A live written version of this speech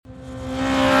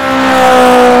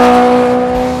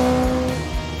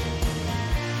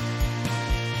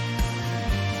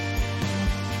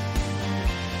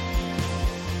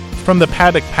from the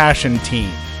Paddock Passion team.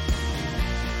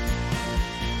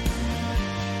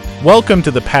 Welcome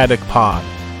to the Paddock Pod.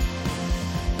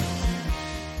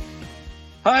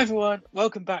 Hi everyone,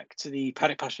 welcome back to the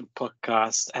Paddock Passion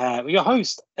Podcast. We're your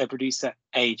host and producer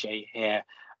AJ here.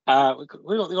 We've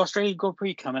got the Australian Grand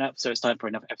Prix coming up, so it's time for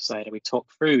another episode and we talk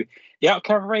through the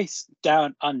outcome race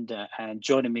down under. And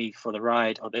joining me for the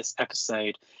ride on this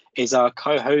episode is our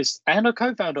co-host and our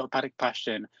co-founder of Paddock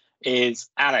Passion is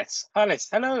Alice. Alice,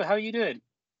 hello, how are you doing?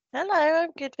 Hello,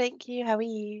 I'm good, thank you. How are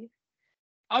you?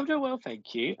 I'm doing well,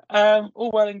 thank you.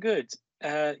 All well and good.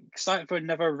 Excited for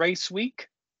another race week?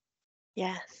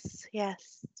 Yes,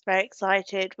 very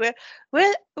excited.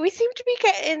 We seem to be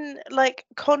getting like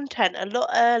content a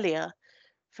lot earlier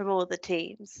from all the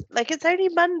teams. Like it's only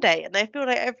Monday, and I feel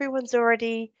like everyone's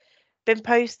already been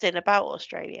posting about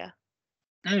Australia.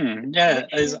 Yeah,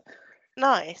 Which is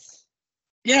nice.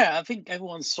 Yeah, I think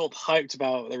everyone's sort of hyped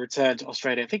about the return to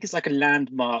Australia. I think it's like a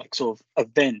landmark sort of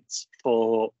event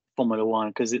for Formula One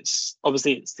because it's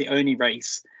the only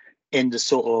race in the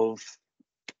sort of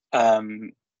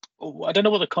I don't know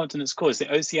what the continent's called. Is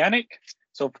it Oceanic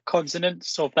sort of continent,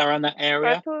 sort of around that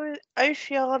area?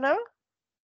 Oceania.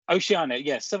 Oceania,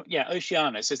 yes,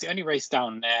 Oceania. So it's the only race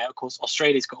down there. Of course,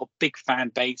 Australia's got a big fan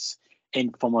base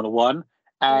in Formula One,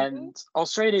 and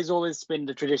Australia's always been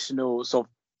the traditional sort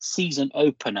of season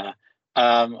opener.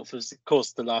 Of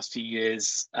course, the last few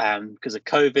years, because of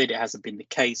COVID, it hasn't been the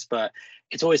case, but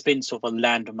it's always been sort of a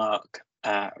landmark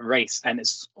race, and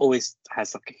it's always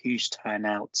has like a huge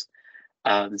turnout.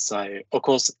 So of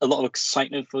course a lot of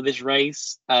excitement for this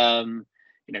race. Round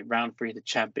 3 of the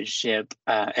championship,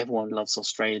 everyone loves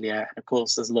Australia, and of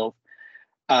course there's a lot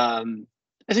of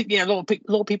I think a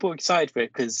lot of people are excited for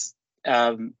it because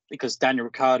Daniel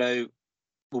Ricciardo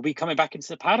will be coming back into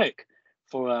the paddock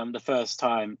for the first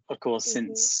time, of course,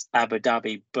 since Abu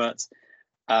Dhabi, but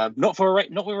not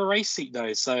with a race seat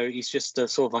though. So he's just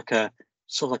sort of like a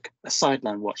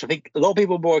sideline watch. I think a lot of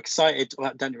people are more excited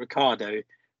about Daniel Ricciardo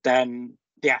than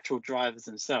the actual drivers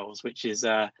themselves, which is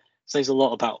says a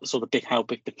lot about sort of how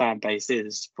big the fan base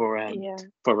is for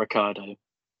Ricciardo.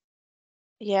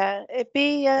 Yeah, it'd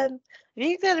be I think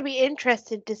it's gonna be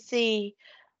interesting to see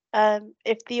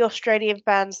if the Australian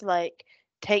fans like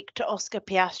take to Oscar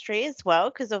Piastri as well,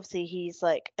 because obviously he's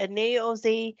like a new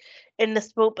Aussie in the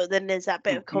sport, but then there's that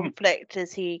bit of conflict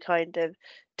as he kind of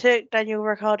took Daniel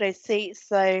Ricciardo's seat.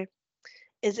 So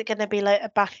is it going to be like a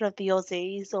battle of the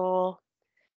Aussies, or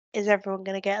is everyone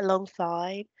going to get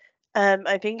alongside?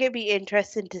 I think it'd be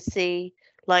interesting to see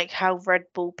like how Red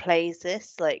Bull plays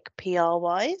this, like PR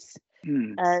wise,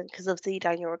 because obviously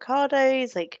Daniel Ricciardo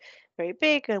is like very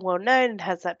big and well known and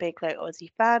has that big like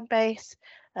Aussie fan base.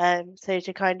 So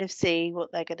to kind of see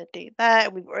what they're going to do there,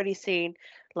 and we've already seen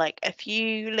like a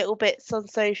few little bits on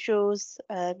socials,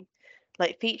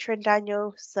 like featuring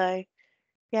Daniel. So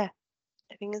yeah,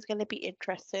 I think it's going to be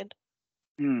interesting.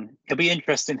 It'll be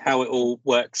interesting how it all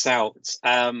works out.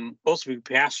 Also with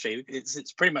Piastri,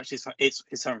 it's pretty much his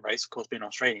home race, of course, being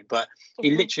Australian, but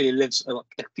he literally lives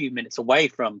a few minutes away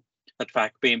from the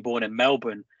fact being born in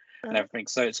Melbourne and everything.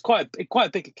 So it's quite a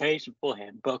big occasion for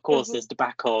him. But of course, there's the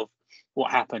back of what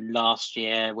happened last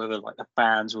year, whether like the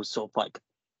fans will sort of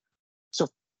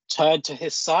turn to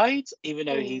his side, even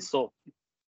though he's sort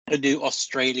of a new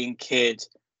Australian kid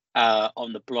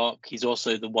on the block. He's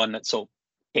also the one that sort of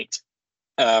picked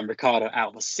Ricciardo out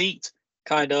of the seat,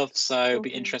 kind of. So it'll be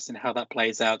interesting how that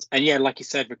plays out. And yeah, like you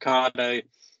said, Ricciardo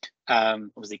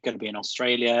obviously going to be in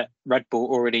Australia. Red Bull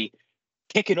already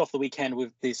kicking off the weekend with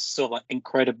this sort of like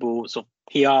incredible sort of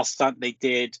PR stunt they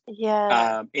did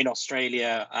in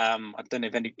Australia. I don't know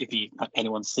if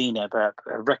anyone's seen it, but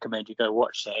I recommend you go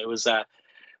watch it. It was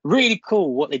really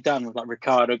cool what they've done with like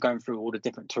Ricciardo going through all the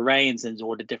different terrains and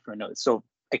all the different sort of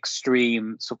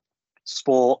extreme sort of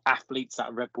sport athletes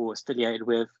that Red Bull was affiliated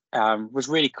with. Was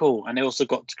really cool. And they also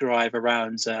got to drive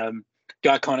around the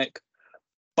iconic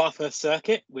Bathurst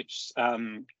circuit, which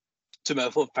to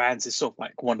motorsport fans is sort of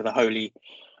like one of the holy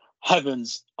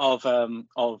heavens of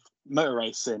motor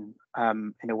racing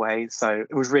in a way. So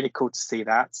it was really cool to see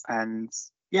that. And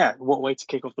yeah, what a way to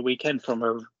kick off the weekend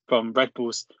from Red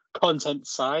Bull's content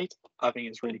side. I think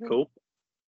it's really cool.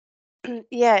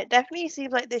 Yeah, it definitely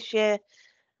seems like this year,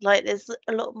 like there's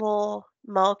a lot more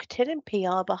marketing and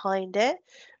PR behind it.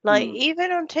 Like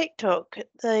even on TikTok,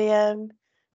 the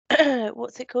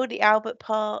what's it called? The Albert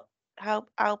Park.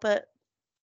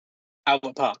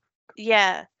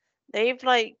 Yeah, they've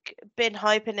like been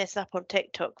hyping this up on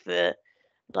TikTok for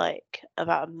like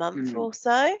about a month or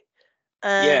so.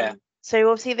 So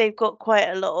obviously they've got quite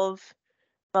a lot of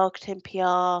marketing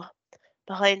PR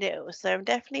behind it. So I'm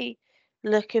definitely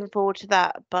looking forward to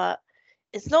that. But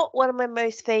it's not one of my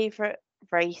most favourite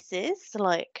races,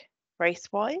 like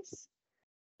race-wise.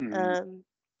 Mm.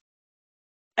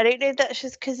 I don't know if that's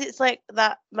just because it's like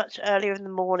that much earlier in the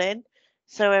morning.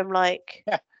 So I'm like,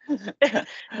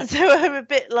 so I'm a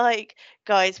bit like,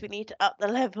 guys, we need to up the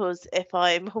levels if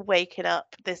I'm waking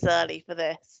up this early for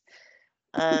this.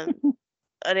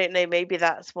 I don't know, maybe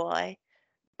that's why.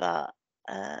 But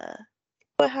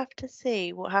we'll have to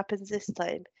see what happens this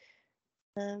time.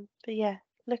 But yeah,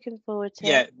 looking forward to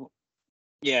Yeah, it.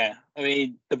 yeah. I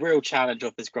mean, the real challenge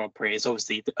of this Grand Prix is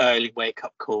obviously the early wake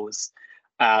up calls.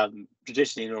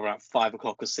 Traditionally around 5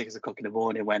 o'clock or 6 o'clock in the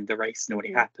morning when the race normally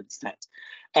Mhm. happens next.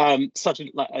 Such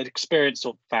an experienced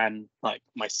sort of fan like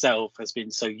myself has been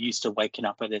so used to waking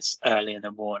up at this early in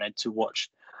the morning to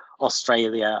watch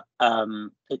Australia.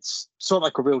 It's sort of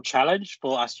like a real challenge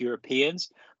for us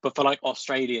Europeans, but for like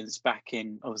Australians back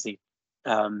in obviously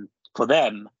for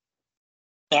them,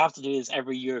 they have to do this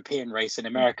every European race and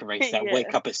American race that wake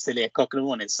Yeah. up at silly o'clock in the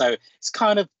morning. So it's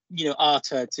kind of our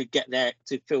turn to get there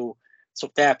to feel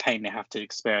sort of their pain they have to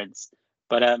experience.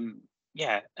 But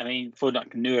yeah, I mean, for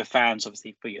like newer fans,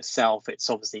 obviously for yourself, it's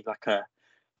obviously like a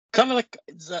kind of like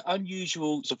it's an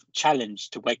unusual sort of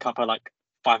challenge to wake up at like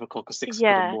 5 o'clock or 6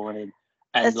 o'clock in the Yeah. morning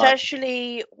and like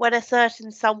Especially when a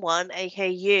certain someone, aka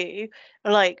you,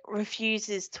 like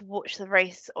refuses to watch the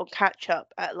race or catch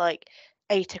up at like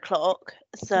 8 o'clock.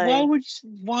 why So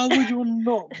would you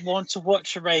not want to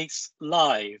watch a race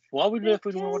live? Why would you want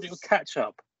to because catch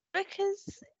up?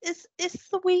 it's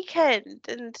the weekend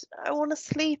and I want to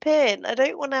sleep in. I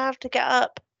don't want to have to get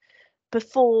up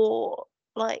before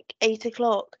like 8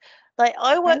 o'clock. Like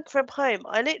I Yeah. work from home.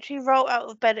 I literally roll out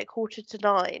of bed at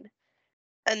 8:45,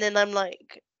 and then I'm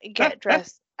like get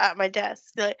dressed at my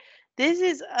desk. Like this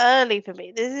is early for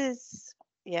me. This is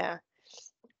yeah.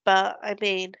 But I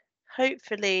mean,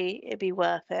 hopefully it'd be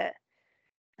worth it.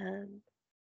 Um,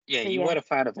 Yeah, but you yeah. weren't a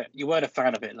fan of it. You weren't a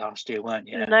fan of it last year, weren't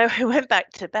you? No, I went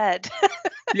back to bed.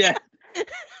 Yeah.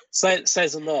 So it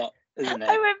says a lot, isn't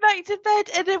I it? went back to bed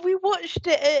and then we watched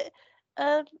it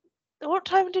at what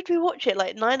time did we watch it?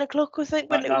 Like 9 o'clock or something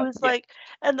when Like it no, was yeah, like,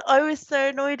 and I was so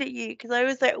annoyed at you because I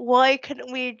was like, why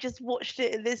couldn't we just watched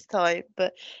it at this time?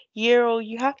 But you're all,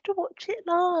 you have to watch it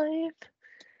live.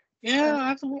 yeah. Uh, I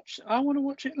have to watch. I want to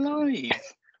watch it live.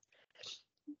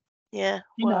 yeah,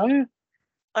 You well, know,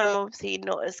 I'm obviously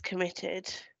not as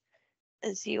committed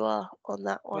as you are on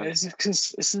that but one. it's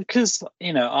because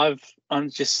I'm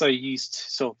just so used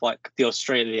to sort of like the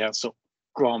Australia sort of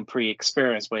Grand Prix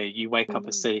experience where you wake up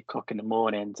at Mm, 6 o'clock in the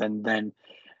mornings and then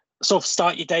sort of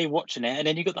start your day watching it, and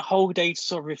then you got the whole day to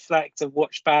sort of reflect and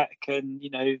watch back and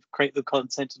create the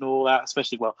content and all that.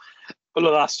 Especially well, the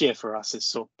last year for us is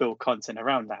sort of build content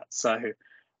around that. So,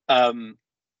 um,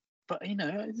 but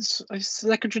it's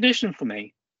like a tradition for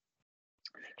me.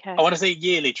 I okay. want to say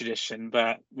yearly tradition,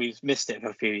 but we've missed it for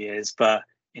a few years. But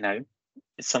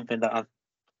it's something that I've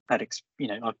had.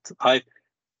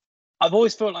 I've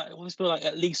always felt like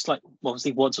at least like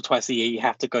obviously once or twice a year you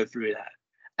have to go through that,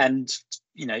 and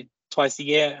twice a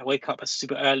year I wake up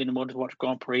super early in the morning to watch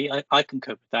Grand Prix. I can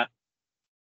cope with that.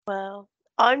 Well,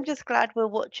 I'm just glad we're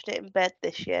watching it in bed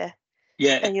this year.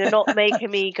 Yeah, And you're not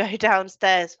making me go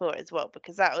downstairs for it as well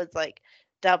because that was like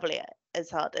doubly as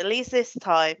hard. At least this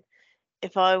time,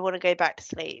 if I want to go back to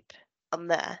sleep, I'm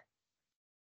there.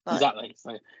 Like exactly.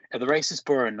 So if the race is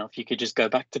boring enough, you could just go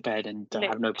back to bed and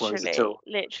have no worries at all.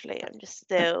 literally, I'm just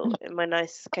still in my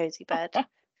nice cozy bed.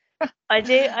 I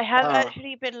do. I have Ah,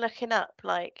 actually been looking up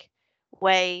like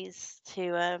ways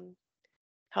to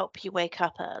help you wake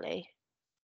up early.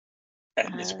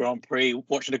 and this Grand Prix,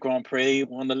 watching the Grand Prix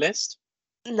on the list.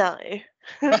 No,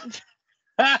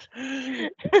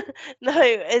 no,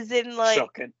 as in like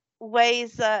Shocking.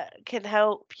 ways that can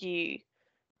help you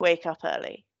wake up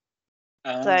early.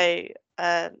 Uh, So,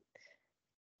 um,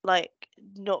 like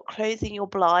not closing your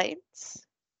blinds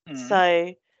mm,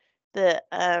 so that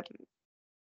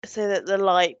the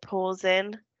light pours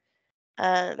in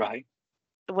um right.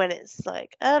 when it's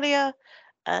like earlier.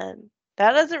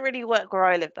 That doesn't really work where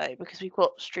I live though because we've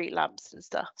got street lamps and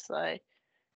stuff. So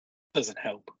Doesn't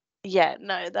help. yeah,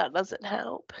 no, that doesn't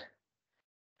help.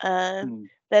 Um, Mm,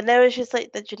 then there was just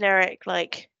like the generic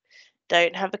like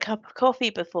don't have a cup of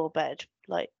coffee before bed.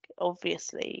 Like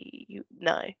obviously you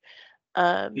know.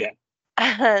 Um, yeah.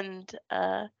 and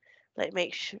like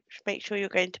make sure you're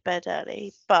going to bed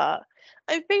early. But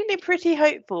I'm feeling pretty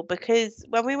hopeful because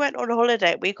when we went on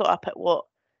holiday, we got up at what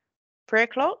 3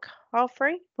 o'clock, half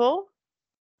three, four,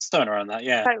 Stone around that.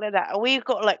 Yeah. something like that, and we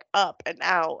got like up and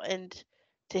out and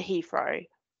to Heathrow. Mm,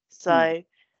 So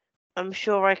I'm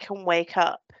sure I can wake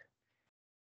up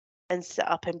and sit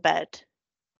up in bed.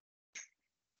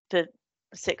 for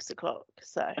 6 o'clock.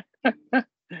 So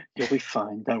You'll be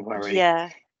fine. Don't worry. yeah,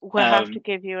 we'll have to Um,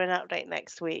 give you an update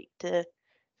next week to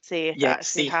see if it yeah,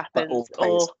 actually see how that all happens,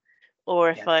 plays. or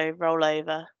if Yeah, I roll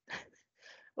over,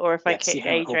 or if I yeah. See kick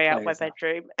how it all AJ out my plays out.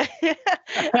 bedroom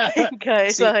and go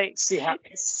see, like, see how.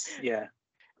 Yeah,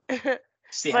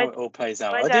 see how my it all plays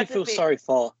out. my I do dad would feel be sorry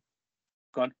for.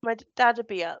 Go on. my dad would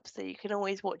be up, so you can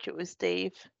always watch it with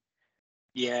Steve.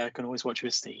 Yeah, I can always watch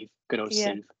with Steve. Good old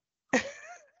Yeah. Steve.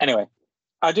 Anyway,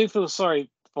 I do feel sorry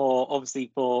for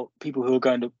people who are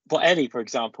going to for Ellie, for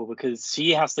example, because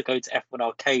she has to go to F1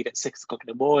 Arcade at 6 o'clock in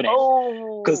the morning.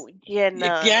 Because Oh yeah,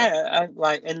 no. yeah,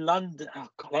 like in London, oh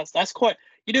God, that's quite.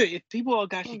 If people are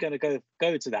actually going to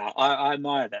go to that, I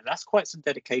admire them. That's quite some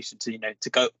dedication to to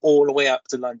go all the way up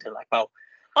to London, like about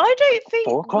I don't 4 think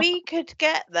o'clock. we could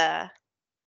get there.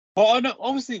 Well, no,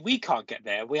 obviously we can't get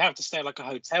there. We have to stay like a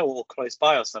hotel or close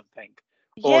by or something,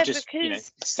 or Yeah, just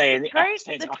because stay in the the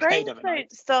arcade trains overnight.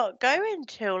 don't start going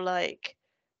till like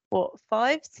what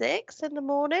 5, 6 in the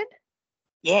morning.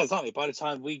 Yeah, exactly. By the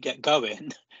time we get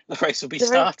going, the race will be The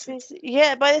race started.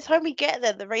 yeah, by the time we get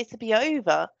there, the race will be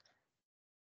over.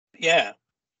 Yeah,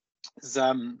 it's,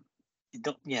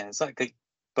 exactly.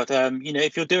 But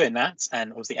if you're doing that,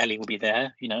 and obviously Ellie will be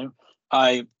there,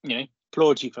 I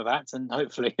applaud you for that, and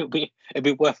hopefully it'll be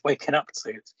worth waking up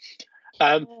to.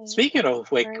 Speaking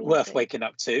of worth waking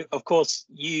up to, of course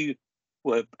you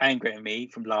were angry at me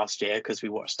from last year because we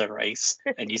watched the race,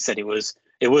 and you said it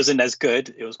wasn't as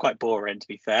good. It was quite boring, to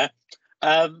be fair.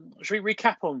 Should we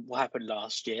recap on what happened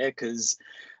last year? Because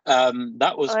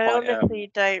that was I quite. honestly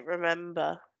don't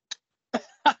remember.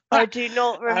 I do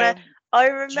not remember. I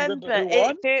Do you remember remember who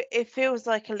won? it feels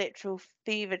like a literal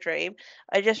fever dream.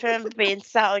 I just remember being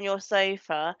sat on your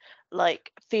sofa,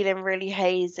 like feeling really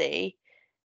hazy,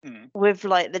 with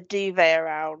like the duvet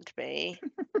around me.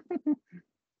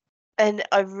 And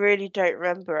I really don't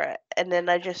remember it. And then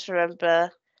I just remember,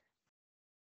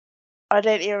 I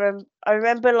don't even remember. I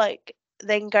remember like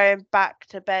then going back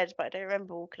to bed, but I don't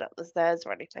remember walking up the stairs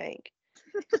or anything.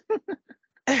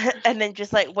 And then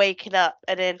just like waking up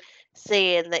and then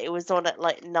seeing that it was on at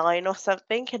like 9 or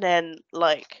something, and then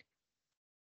like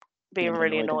being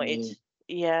really annoyed.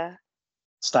 Yeah.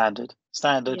 Standard.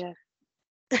 Yeah.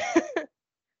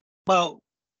 Well,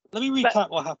 let me But recap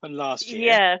what happened last year.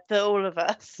 yeah, for all of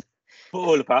us. For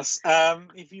all of us.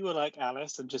 If you were like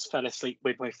Alice and just fell asleep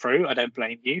midway through, I don't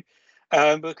blame you.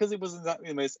 Because it wasn't exactly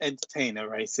the most entertaining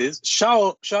races.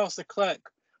 Charles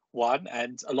Leclerc won,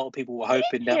 and a lot of people were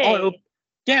hoping that.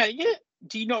 Yeah.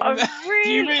 Do you not remember? Do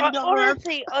you really not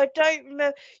honestly, I don't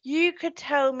remember. You could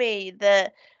tell me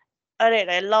that, I don't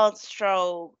know, Lance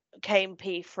Stroll came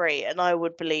P3 and I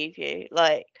would believe you.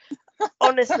 Like,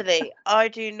 honestly, I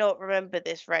do not remember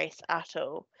this race at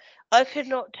all. I could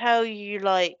not tell you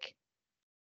like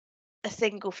a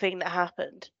single thing that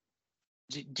happened.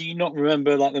 Do you not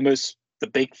remember like the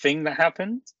big thing that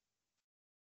happened?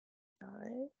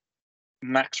 No.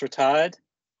 Max retired.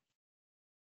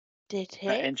 Did he?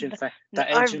 That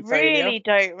I engine really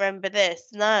don't remember this.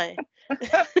 No.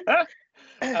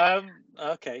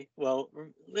 Okay. Well,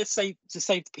 let's say to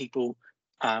save the people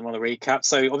on the recap.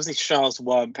 So obviously Charles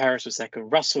won, Paris was second,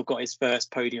 Russell got his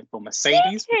first podium for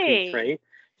Mercedes for P3.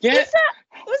 Yeah.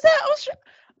 Was that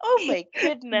oh my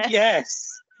goodness.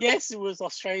 Yes, it was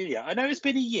Australia. I know it's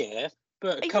been a year,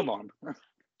 but come on.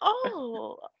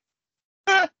 Oh.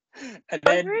 And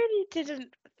then, I really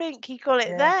didn't think he got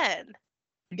it then.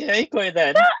 Yeah, he got it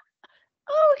then.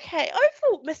 Okay, I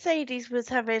thought Mercedes was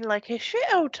having like a shit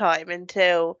old time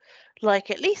until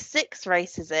like at least 6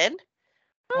 races in.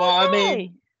 Well,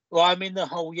 I mean, the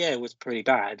whole year was pretty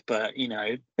bad, but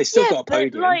they still got a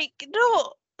podium.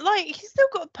 He still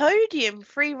got a podium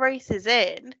 3 races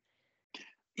in.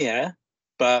 Yeah,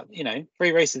 but 3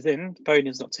 races in, the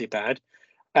podium's not too bad.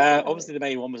 Obviously, the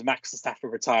main one was Max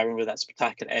Verstappen retiring with that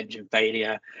spectacular engine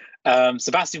failure.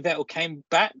 Sebastian Vettel came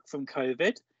back from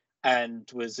COVID and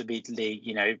was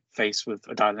immediately, faced with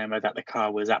a dilemma that the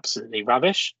car was absolutely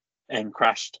rubbish and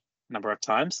crashed a number of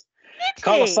times.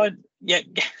 Carlos Sainz, yeah.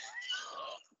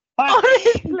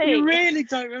 Honestly, you really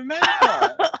don't remember.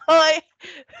 I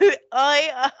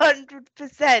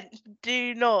 100%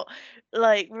 do not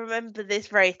remember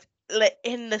this race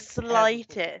in the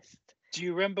slightest. Do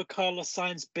you remember Carlos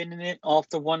Sainz binning it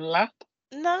after 1 lap?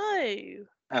 No.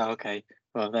 Oh, okay.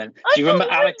 Well then, do you remember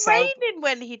Alex? It was raining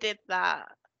when he did that.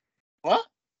 What?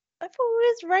 I thought it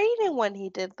was raining when he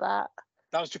did that.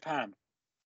 That was Japan.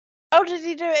 Oh, did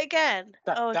he do it again?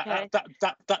 Okay.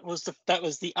 That was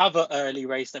the other early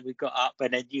race that we got up,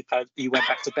 and then you went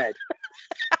back to bed.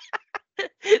 So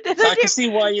I can see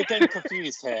why you're getting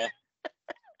confused here.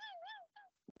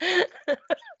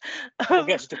 We'll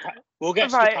get to Japan. We'll get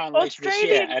to Right, Japan later this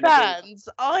year. Australian fans,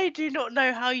 I do not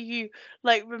know how you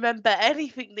remember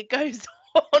anything that goes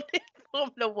on in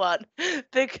Formula One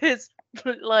because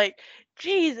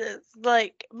Jesus,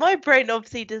 my brain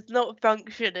obviously does not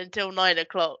function until 9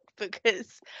 o'clock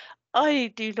because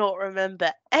I do not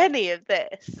remember any of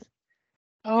this.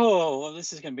 Oh, well,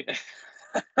 this is going to be.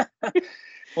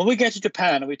 When we get to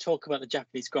Japan and we talk about the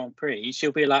Japanese Grand Prix,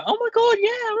 she'll be like, "Oh my God, yeah,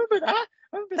 I remember that.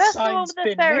 I remember That's the one signs with the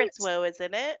being Ferris lit." wheel,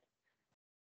 isn't it?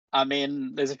 I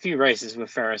mean, there's a few races with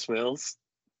Ferris wheels.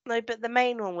 No, but the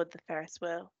main one with the Ferris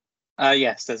wheel.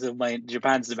 Yes, there's a main.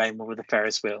 Japan's the main one with the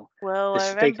Ferris wheel. Well, I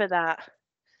remember that.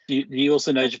 You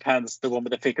also know Japan's the one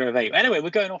with the figure of 8. Anyway, we're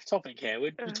going off topic here.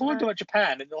 We're talking about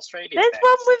Japan and Australia. There's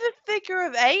one with a figure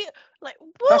of 8. What?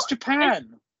 That's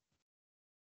Japan.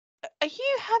 Are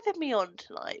you having me on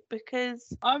tonight?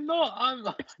 Because I'm not.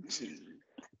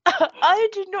 I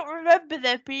do not remember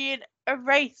there being a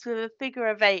race with a figure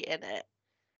of 8 in it.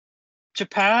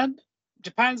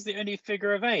 Japan's the only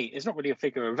figure of 8. It's not really a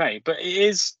figure of 8, but it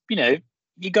is. They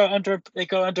go under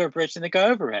a bridge and they go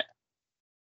over it.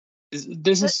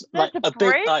 This is like a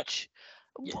big bridge.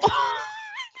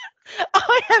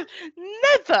 I have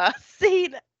never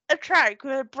seen a track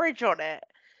with a bridge on it.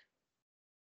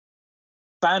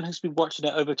 Fan who's been watching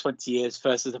it over 20 years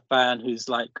versus a fan who's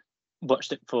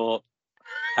watched it for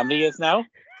how many years now?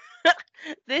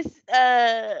 This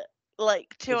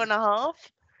 2.5.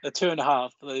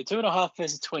 2.5. The 2.5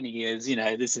 versus 20 years.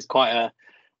 This is quite a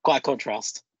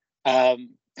contrast.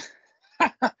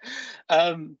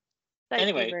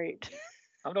 Anyway, rude.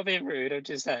 I'm not being rude. I'm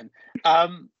just saying.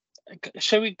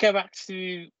 Shall we go back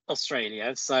to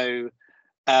Australia? So,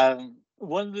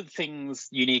 one of the things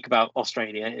unique about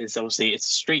Australia is obviously it's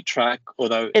a street track,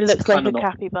 although it looks like a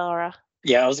capybara.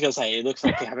 Yeah, I was going to say it looks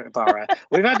like a capybara.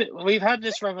 We've had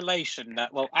this revelation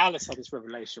that Alice had this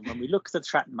revelation when we looked at the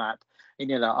track map.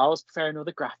 And I was preparing all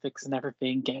the graphics and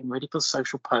everything, getting ready for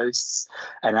social posts,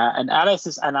 and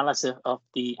Alice's analysis of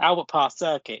the Albert Park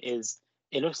circuit is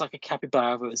it looks like a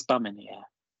capybara with its bum in the air.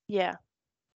 Yeah.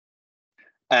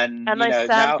 And I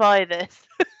stand by this.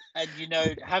 And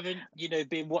having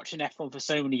been watching F1 for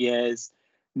so many years,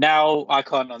 now I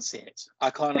can't unsee it. I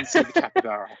can't unsee the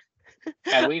capybara.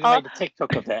 And we even made a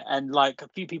TikTok of it, and a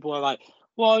few people are like,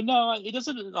 "Well, no, it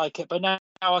doesn't look like it." But now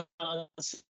I can't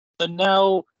unsee it. So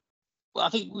now, I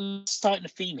think we're starting a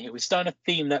theme here. We're starting a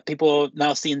theme that people are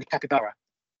now seeing the capybara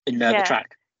in the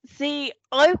track. See,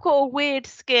 I've got a weird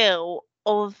skill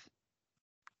of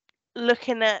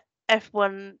looking at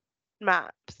F1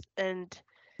 maps and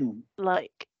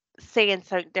seeing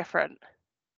something different.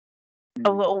 I've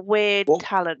got a weird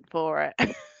talent for it.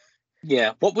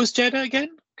 Yeah. What was Jeddah again?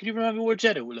 Can you remember what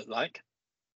Jeddah would look like?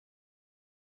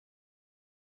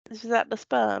 Is that the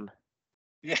sperm?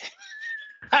 Yeah.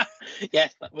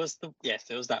 Yes, it was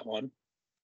that one.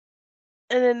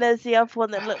 And then there's the other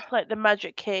one that looks like the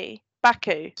magic key.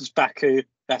 Baku. It's Baku.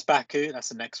 That's Baku. That's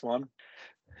the next one.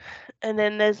 And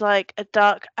then there's a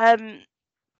duck. A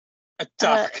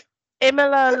duck.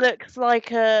 Imola looks like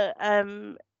the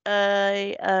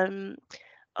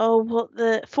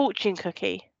fortune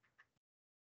cookie.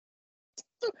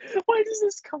 Where does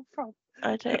this come from?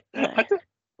 I don't know.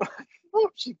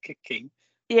 Fortune cookie.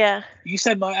 Yeah. You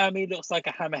said Miami looks like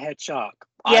a hammerhead shark.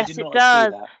 Yes, I did not it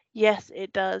does. See that. Yes,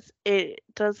 it does. It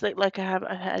does look like a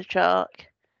hammerhead shark.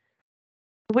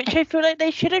 Which I feel like they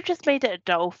should have just made it a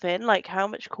dolphin. How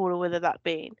much cooler would have that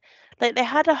been? They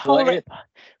had a whole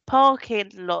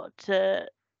parking lot to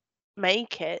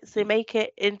make it, so make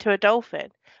it into a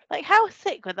dolphin. How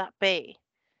sick would that be?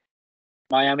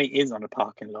 Miami is on a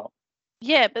parking lot.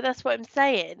 Yeah, but that's what I'm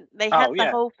saying. They had the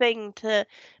whole thing to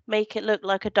make it look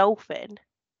like a dolphin.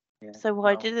 Yeah, so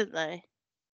why didn't they?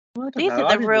 These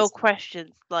are the real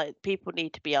questions people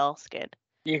need to be asking.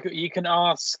 You can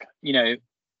ask,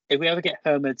 if we ever get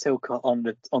Herman Tilke on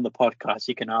the podcast,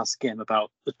 you can ask him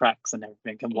about the tracks and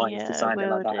everything and why he's designed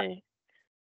it like that.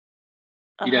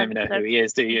 You don't even know who he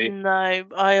is, do you? No,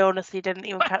 I honestly didn't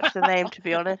even catch the name, to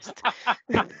be honest.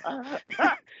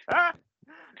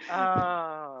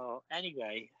 Oh,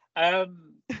 anyway.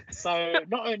 So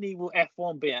not only will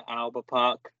F1 be at Albert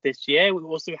Park this year, we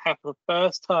also have for the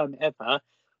first time ever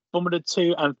Formula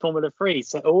 2 and Formula 3.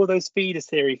 So all those feeder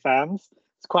series fans,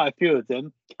 it's quite a few of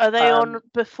them. Are they on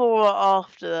before or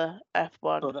after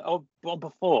F1? On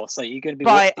before. So you're going to be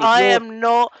right. I am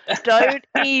not. Don't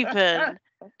even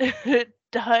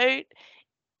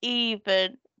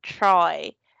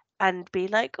try and be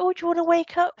like, oh, do you want to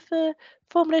wake up for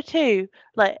Formula 2?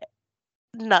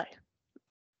 No.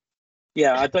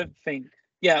 Yeah, I don't think.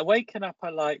 Yeah, waking up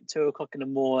at 2 o'clock in the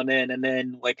morning and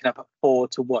then waking up at 4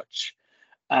 to watch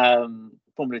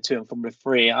Formula 2 and Formula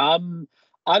 3. I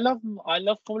love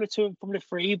Formula 2 and Formula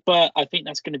 3, but I think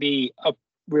that's going to be a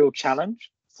real challenge.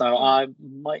 So I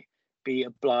might be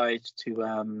obliged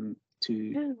to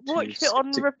watch it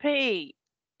on repeat.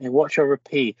 Yeah, watch or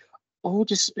repeat, or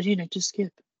just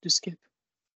skip.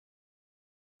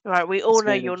 Right, we all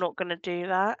know you're not going to do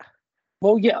that.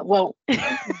 Well, yeah, well,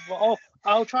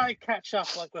 I'll try and catch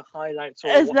up like with highlights or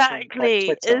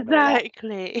exactly.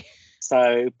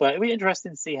 So, but it'll be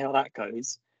interesting to see how that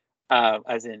goes.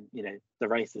 As in, the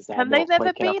races. Have they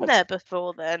never been there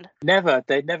before then? Never.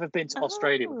 They've never been to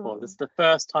Australia before. This is the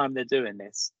first time they're doing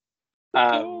this.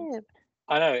 I know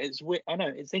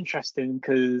it's interesting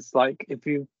because if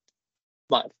you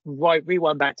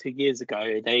rewind back 2 years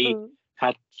ago, they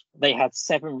had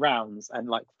 7 rounds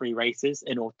and 3 races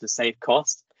in order to save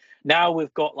cost. Now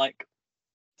we've got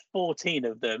 14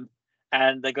 of them,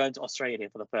 and they're going to Australia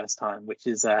for the first time, which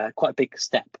is quite a big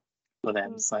step for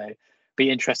them. So be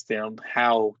interesting on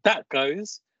how that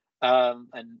goes.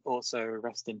 And also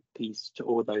rest in peace to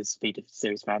all those Speed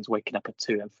Series fans waking up at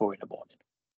 2 and 4 in the morning.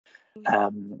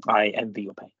 I envy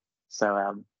your pain.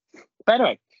 So, but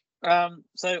anyway,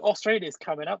 so Australia is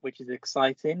coming up, which is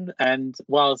exciting. And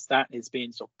whilst that is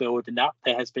being sort of building up,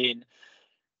 there has been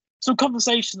some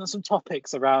conversation and some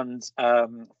topics around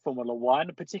Formula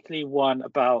One, particularly one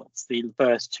about the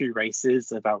first 2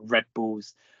 races, about Red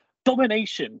Bull's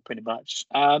domination, pretty much.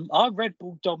 Are Red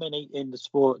Bull dominating the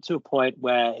sport to a point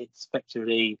where it's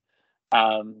effectively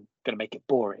going to make it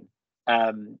boring?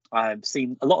 I've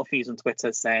seen a lot of views on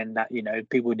Twitter saying that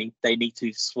people need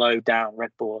to slow down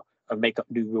Red Bull and make up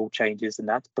new rule changes and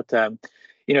that. But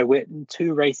we're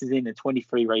 2 races in a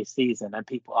 23 race season, and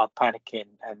people are panicking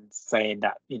and saying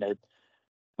that we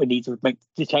need to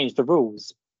change the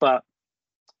rules. But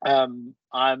I'm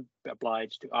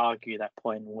obliged to argue that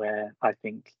point where I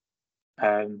think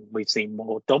we've seen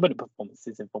more dominant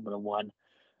performances in Formula One,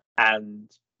 and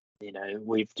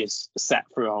we've just sat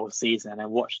through a whole season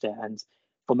and watched it. And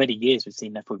for many years, we've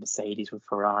seen that with Mercedes, with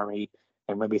Ferrari,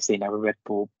 and when we've seen that with Red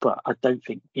Bull. But I don't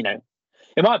think, in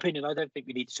my opinion, I don't think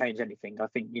we need to change anything. I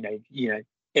think,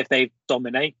 if they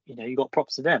dominate, you got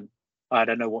props to them. I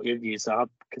don't know what your views are,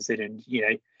 considering,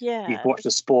 you've watched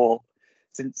the sport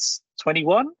since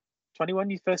 21,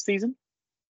 your first season?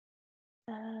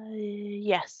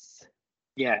 Yes.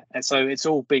 Yeah, and so it's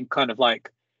all been kind of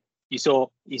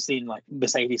you've seen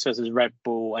Mercedes versus Red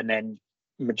Bull, and then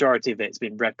majority of it's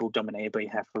been Red Bull dominated, but you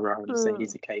have Ferrari and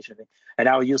Mercedes occasionally. And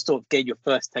now you'll sort of get your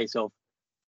first taste of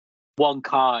one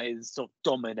car is sort of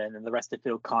dominant and the rest of the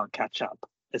field can't catch up,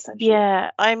 essentially.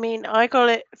 Yeah, I mean, I got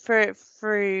it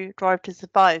through Drive to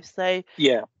Survive. So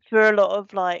yeah, for a lot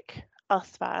of us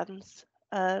fans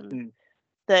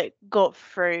that got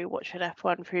through watching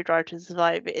F1 through Drive to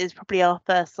Survive, it is probably our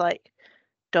first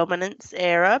dominance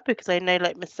era, because I know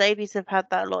Mercedes have had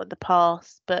that a lot in the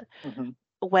past, but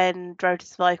when Drive to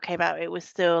Survive came out, it was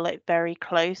still very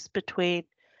close between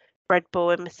Red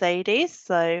Bull and Mercedes.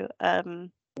 So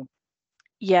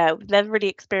we've never really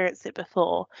experienced it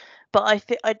before, but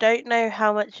I don't know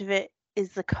how much of it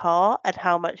is the car and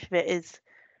how much of it is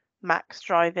Max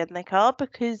driving the car,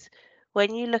 because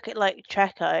when you look at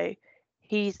Checo,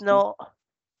 he's not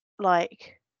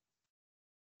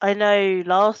I know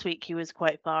last week he was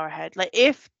quite far ahead.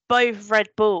 If both Red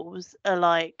Bulls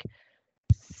are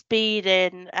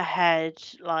speeding ahead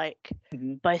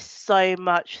by so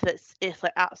much that it's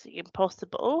absolutely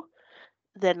impossible,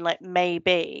 then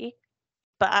maybe.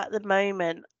 But at the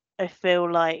moment, I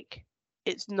feel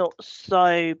it's not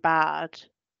so bad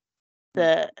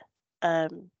that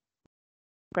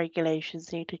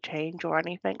regulations need to change or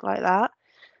anything like that.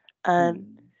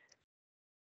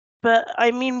 But I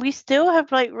mean, we still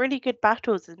have really good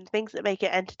battles and things that make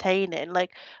it entertaining.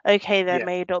 Okay, there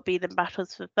may not be the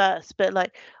battles for first,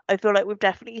 but I feel we've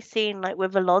definitely seen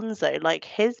with Alonso,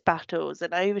 his battles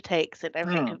and overtakes and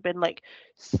everything have been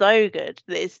so good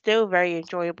that it's still very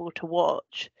enjoyable to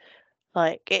watch.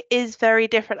 It is very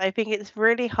different. I think it's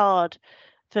really hard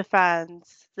for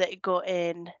fans that got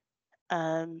in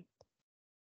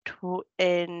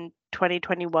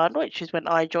 2021, which is when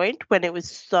I joined, when it was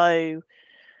so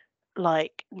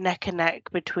neck and neck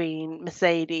between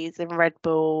Mercedes and Red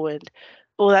Bull and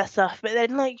all that stuff. But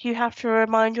then you have to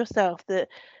remind yourself that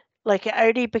it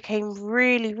only became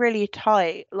really, really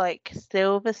tight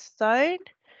Silverstone.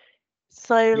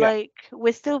 So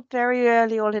we're still very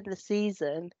early on in the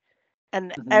season,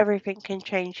 and everything can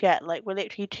change yet. We're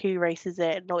literally 2 races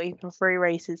in, not even 3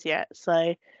 races yet.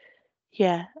 So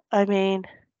yeah, I mean,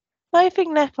 I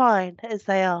think they're fine as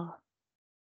they are,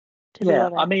 to be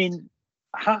honest. I mean,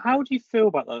 how do you feel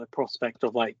about the prospect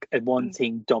of one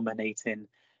team dominating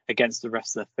against the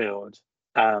rest of the field,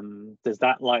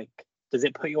 does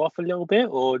it put you off a little bit,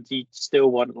 or do you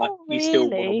still want Not you still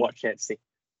want to really. watch it? See,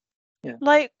 yeah,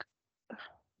 Like,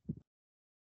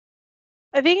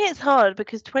 I think it's hard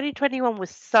because 2021 was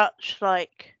such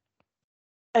like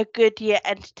a good year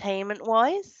entertainment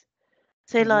wise.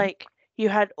 So hmm like you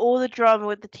had all the drama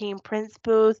with the team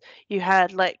principals, you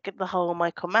had like the whole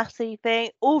Michael Massey thing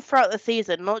all throughout the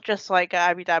season, not just like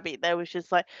Abu Dhabi. There was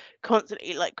just like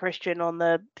constantly like Christian on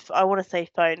the, I want to say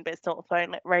phone, but it's not a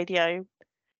phone, like radio,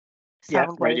 yeah,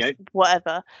 sound waves, radio,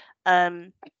 whatever.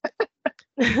 Um,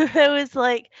 there was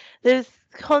like there's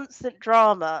constant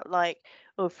drama like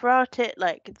all throughout it.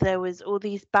 Like there was all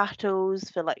these battles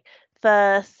for like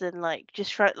first and like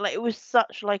just try, like it was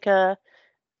such like a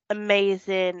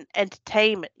amazing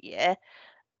entertainment year,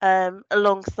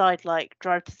 alongside like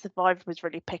Drive to Survive was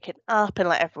really picking up and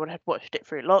like everyone had watched it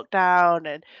through lockdown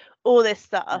and all this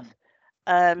stuff.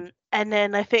 Mm. And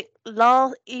then I think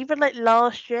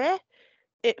last year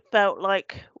it felt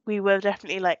like we were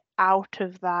definitely like out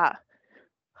of that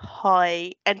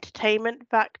high entertainment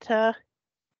factor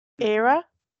hmm era,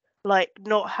 like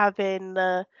not having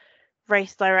the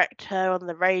race director on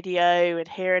the radio and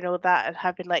hearing all that and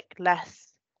having like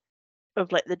less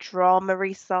of like the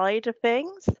dramery side of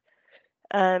things.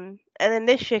 And then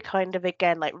this year, kind of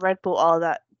again, like Red Bull are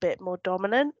that bit more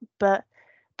dominant, but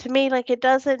to me, like it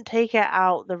doesn't take it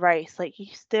out the race. Like you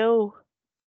still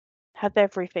have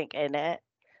everything in it.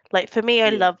 Like for me, I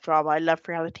yeah. love drama. I love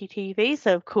reality TV,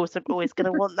 so of course I'm always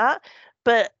gonna want that.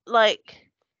 But like,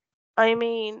 I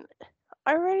mean,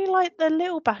 I really like the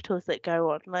little battles that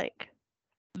go on. Like,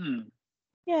 Hmm.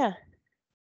 yeah.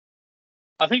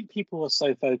 I think people are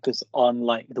so focused on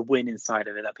like the winning side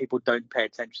of it that people don't pay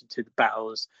attention to the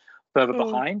battles further Mm,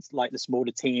 behind, like the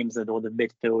smaller teams and all the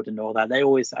midfield and all that. They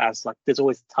always ask like there's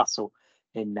always tussle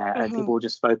in there, and hmm people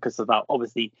just focus about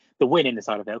obviously the winning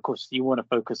side of it. Of course, you want to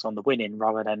focus on the winning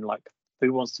rather than like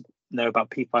who wants to know about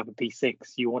P5 and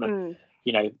P6. You want to, mm,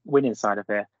 winning side of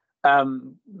it.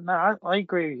 No, I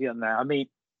agree with you on that. I mean,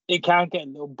 it can get a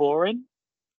little boring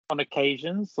on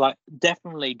occasions, like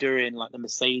definitely during like the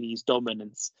Mercedes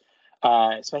dominance,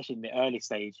 especially in the early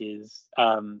stages.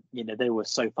 They were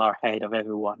so far ahead of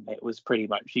everyone. It was pretty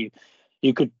much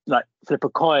you could like flip a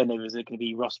coin. It was going to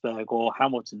be Rosberg or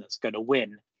Hamilton that's going to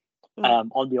win. mm,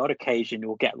 On the odd occasion,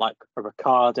 you'll get like a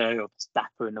Ricardo or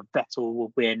Verstappen and a Vettel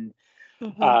will win.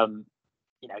 hmm Um,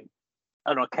 you know,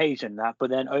 on occasion that, but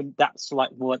then that's like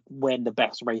when the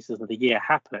best races of the year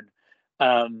happen.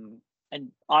 Um,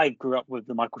 and I grew up with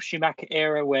the Michael Schumacher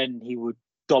era when he would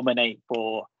dominate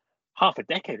for half a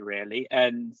decade, really.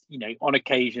 And on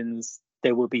occasions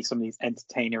there would be some of these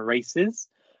entertaining races,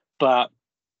 but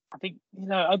I think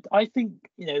I think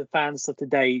the fans of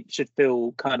today should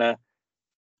feel kind of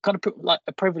like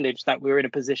a privilege that we're in a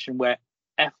position where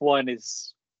F1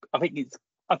 is. I think it's.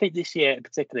 I think this year in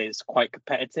particular is quite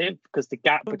competitive because the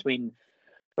gap mm, between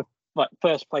like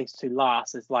first place to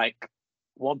last is like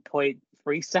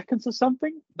 1.3 seconds or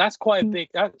something. That's quite a mm, big.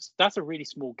 That's a really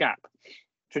small gap.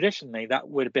 Traditionally, that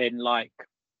would have been like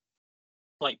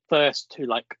first to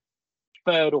like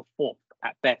third or fourth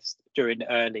at best during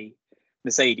the early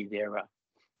Mercedes era.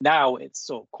 Now it's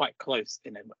sort of quite close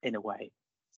in a way.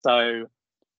 So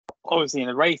obviously in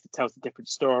the race it tells a different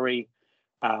story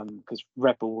because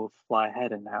Red Bull will fly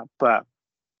ahead in that. But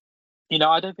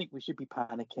I don't think we should be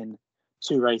panicking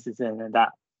 2 races in and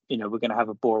that we're going to have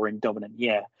a boring dominant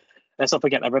year. Let's not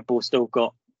forget that Red Bull still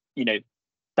got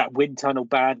that wind tunnel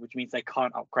ban, which means they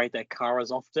can't upgrade their car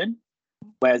as often,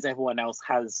 whereas everyone else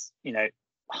has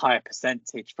higher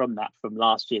percentage from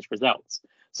last year's results.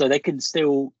 So they can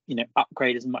still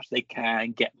upgrade as much as they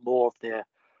can, get more of their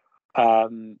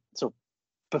sort of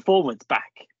performance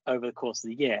back over the course of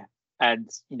the year, and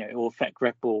it will affect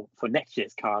Red Bull for next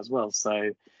year's car as well.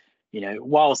 So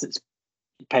whilst it's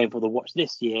painful to watch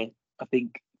this year, I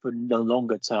think for the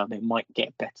longer term it might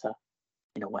get better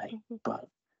in a way. mhm. But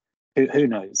who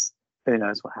knows? Who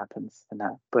knows what happens in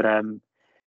that? But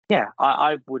yeah,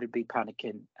 I wouldn't be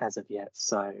panicking as of yet.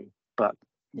 So, but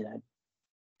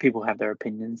people have their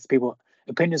opinions.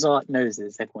 Opinions are like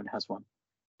noses. Everyone has one.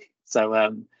 So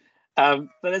but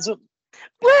there's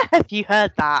Where have you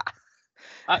heard that?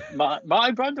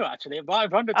 Martin Brundle actually.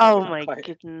 Martin Brundle told me Oh that my quite.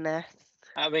 goodness.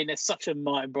 I mean, it's such a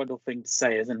Martin Brundle thing to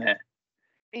say, isn't it?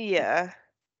 Yeah.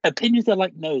 Opinions are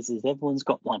like noses. Everyone's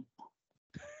got one.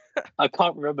 I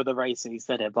can't remember the race he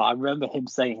said it, but I remember him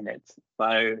saying it.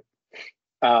 So,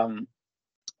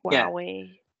 yeah.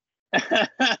 Wowie.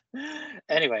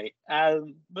 Anyway,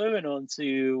 moving on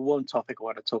to one topic I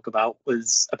want to talk about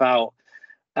was about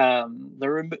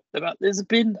There's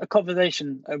been a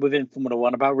conversation within Formula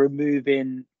One about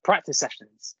removing practice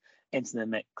sessions into the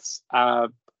mix.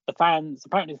 Apparently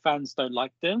the fans don't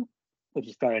like them, which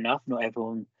is fair enough. Not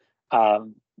everyone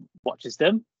watches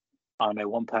them. I know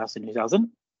one person who doesn't.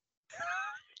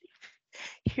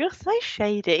 You're so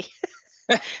shady.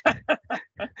 There's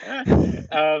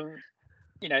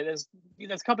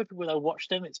a couple of people that watch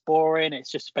them. It's boring.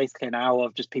 It's just basically an hour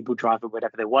of just people driving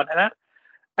whatever they want and that.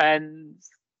 And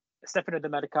Stefano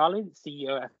Domenicali, the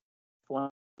CEO of F1,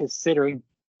 considering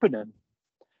putting them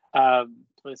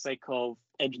for the sake of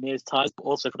engineers' ties, but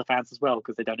also for the fans as well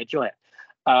because they don't enjoy it.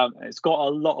 It's got a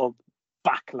lot of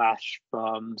backlash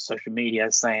from social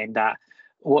media saying that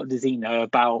what does he know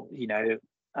about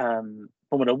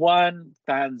Formula One?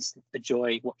 Fans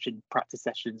enjoy watching practice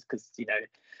sessions because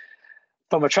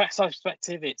from a trackside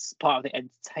perspective, it's part of the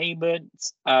entertainment.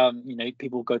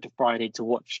 People go to Friday to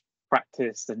watch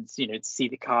practice and to see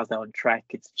the cars there on track.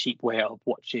 It's a cheap way of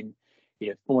watching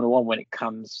Formula One when it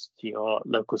comes to your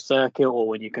local circuit or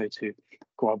when you go to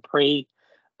Grand Prix.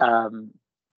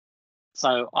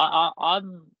 So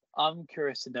I'm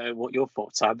curious to know what your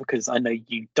thoughts are because I know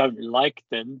you don't like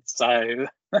them. So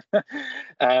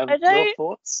your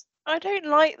thoughts? I don't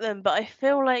like them, but I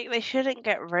feel like they shouldn't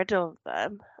get rid of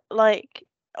them. Like,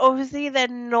 obviously, they're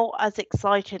not as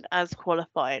exciting as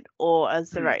qualifying or as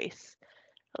the race.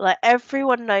 Like,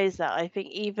 everyone knows that. I think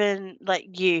even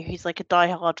like you, who's like a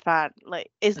diehard fan,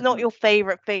 like, it's not your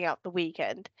favorite thing out the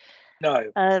weekend.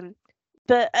 No.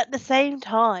 But at the same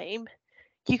time,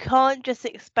 you can't just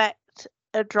expect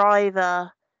a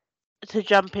driver to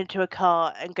jump into a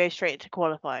car and go straight into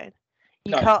qualifying.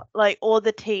 You can't, like, all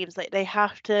the teams, like, they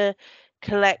have to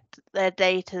collect their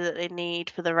data that they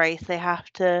need for the race. They have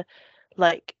to,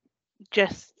 like,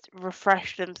 just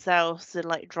refresh themselves and,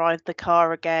 like, drive the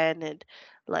car again and,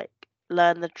 like,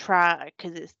 learn the track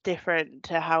because it's different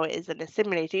to how it is in a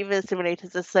simulator. Even the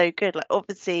simulators are so good. Like,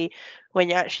 obviously, when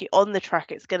you're actually on the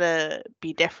track, it's going to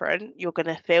be different. You're going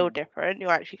to feel different.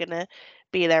 You're actually going to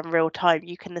be there in real time.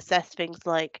 You can assess things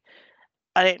like,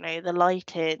 I don't know, the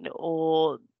lighting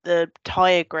or the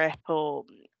tire grip or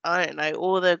I don't know,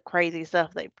 all the crazy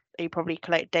stuff they probably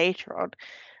collect data on.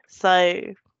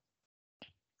 So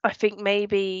I think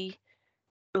maybe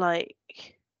like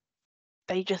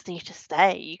they just need to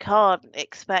stay. You can't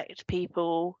expect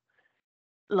people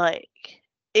like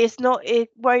it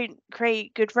won't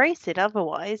create good racing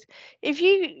otherwise. If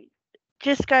you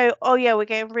just go, oh yeah, we're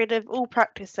getting rid of all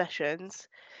practice sessions,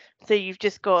 so you've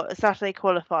just got a Saturday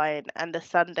qualifying and a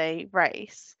Sunday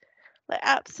race. Like,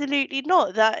 absolutely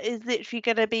not. That is literally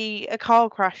going to be a car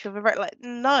crash of a race. Like,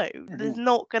 no, there's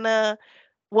not going to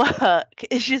work.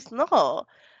 It's just not.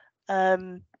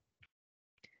 So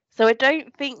I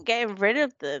don't think getting rid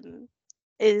of them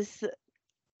is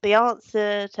the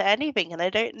answer to anything. And I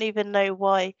don't even know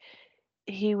why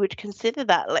he would consider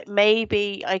that. Like,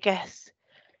 maybe, I guess,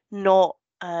 not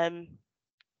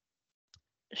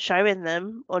showing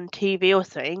them on TV or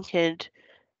something and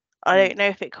I don't know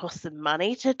if it costs them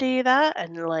money to do that,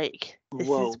 and like this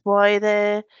is why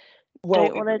they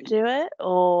don't want to do it,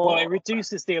 or well, it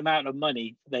reduces the amount of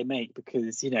money they make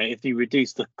because if you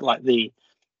reduce the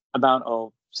amount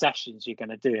of sessions you're going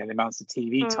to do and the amounts of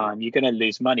TV time, you're going to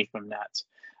lose money from that.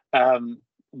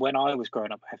 When I was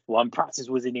growing up, F1 practice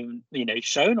wasn't even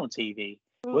shown on TV.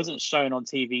 It wasn't shown on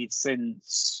TV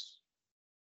since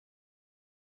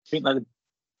I think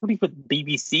probably the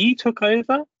BBC took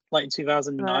over. Like in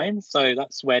 2009, right. So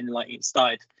that's when it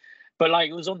started. But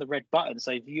it was on the red button,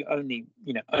 so if you only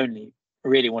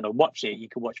really want to watch it, you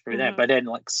can watch through there. But then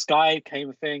Sky came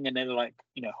a thing, and they were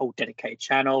whole dedicated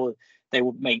channel. They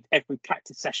would make every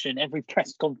practice session, every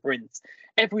press conference,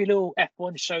 every little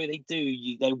F1 show they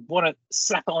do. They want to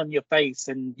slap it on your face,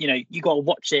 and you got to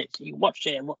watch it. You watch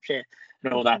it and watch it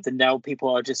and all that. And now people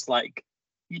are just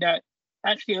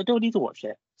actually, I don't need to watch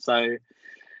it. So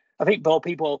I think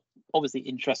people obviously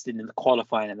interested in the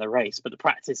qualifying and the race, but the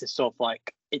practice is sort of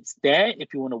it's there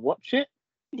if you want to watch it.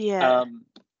 Yeah.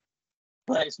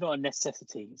 But it's not a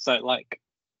necessity. So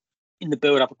in the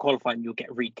build up of qualifying, you'll get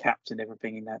recaps and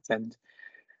everything in that end.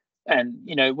 And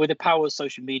with the power of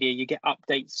social media, you get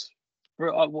updates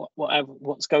for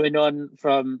what's going on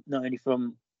from not only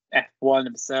from F1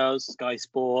 themselves, Sky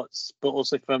Sports, but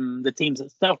also from the teams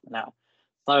itself now.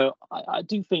 So I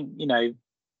do think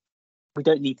we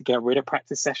don't need to get rid of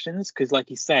practice sessions because, like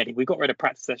you said, if we got rid of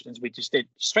practice sessions, we just did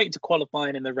straight into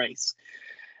qualifying in the race.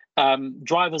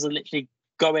 Drivers are literally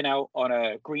going out on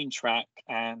a green track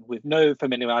and with no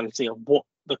familiarity of what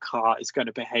the car is going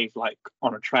to behave like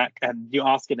on a track, and you're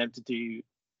asking them to do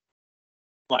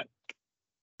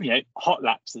hot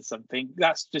laps or something,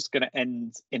 that's just going to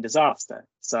end in disaster.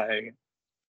 So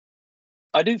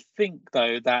I do think,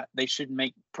 though, that they should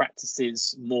make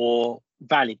practices more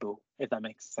valuable, if that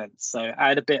makes sense. So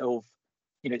add a bit of,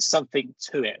 something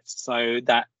to it so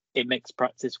that it makes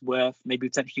practice worth maybe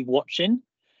potentially watching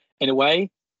in a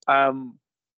way. I'll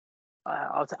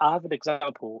have an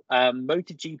example.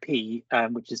 MotoGP,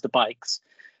 which is the bikes,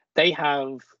 they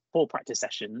have 4 practice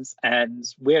sessions, and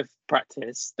with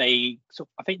practice, I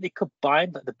think they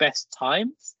combine the best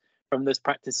times from those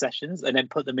practice sessions and then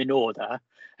put them in order.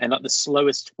 And like the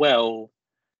slowest 12,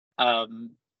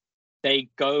 they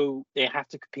have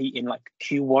to compete in like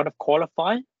Q1 of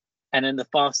qualifying, and then the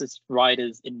fastest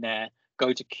riders in there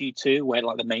go to Q2 where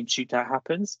like the main shootout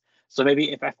happens. So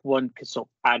maybe if F1 could sort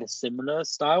of add a similar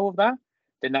style of that,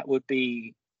 then that would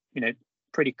be,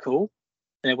 pretty cool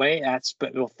in a way. That's a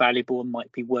bit more valuable and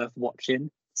might be worth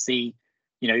watching. See,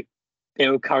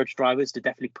 it'll encourage drivers to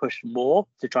definitely push more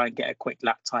to try and get a quick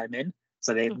lap time in,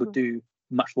 so they would do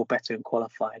much more better in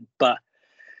qualifying. But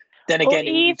then again, or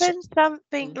even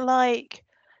something like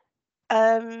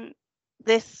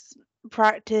this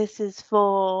practice is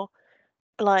for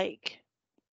like,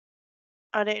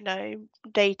 I don't know,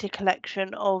 data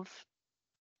collection of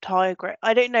tire grip.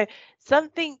 I don't know,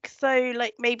 something so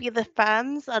like maybe the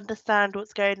fans understand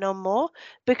what's going on more,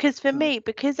 because for me,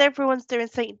 because everyone's doing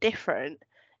something different,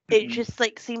 it just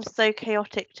like seems so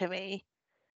chaotic to me.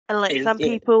 And like some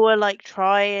people were like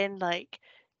trying like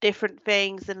different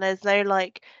things, and there's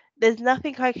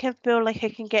nothing I can feel like I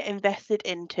can get invested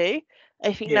into.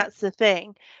 I think that's the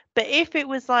thing. But if it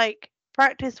was like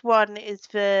practice 1 is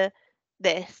for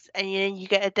this, and you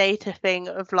get a data thing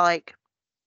of like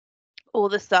all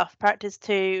the stuff, practice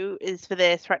 2 is for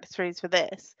this, practice 3 is for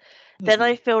this, then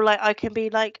I feel like I can be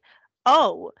like,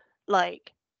 oh,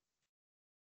 like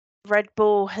Red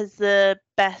Bull has the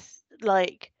best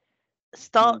like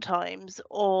start times,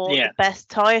 or the best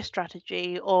tire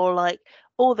strategy, or like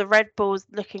all the Red Bulls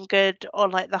looking good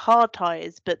on like the hard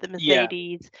tires, but the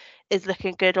Mercedes is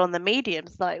looking good on the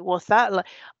mediums. Like, what's that like?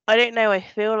 I don't know. I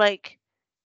feel like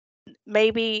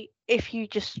maybe if you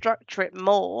just structure it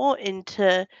more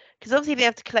into, because obviously they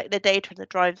have to collect the data and the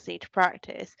drivers need to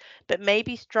practice, but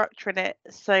maybe structuring it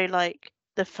so like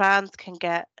the fans can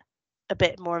get a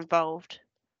bit more involved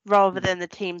rather than the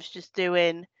teams just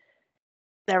doing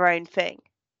their own thing.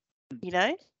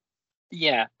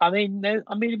 Yeah, I mean,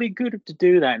 it'd be good to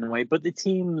do that in a way, but the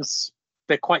teams,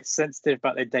 they're quite sensitive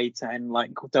about their data, and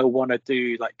like they'll want to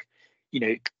do like,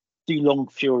 do long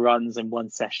fuel runs in one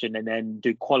session and then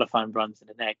do qualifying runs in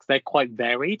the next. They're quite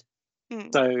varied,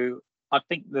 so I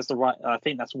think that's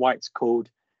why it's called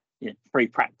free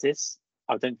practice.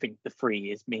 I don't think the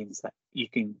free means that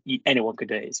anyone could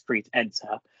do it. It's free to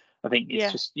enter. I think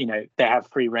it's just they have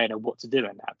free reign of what to do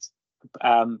in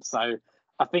that. So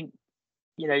I think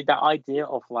that idea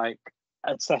of like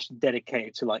a session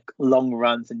dedicated to like long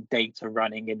runs and data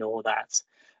running and all that,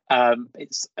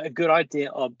 it's a good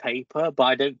idea on paper, but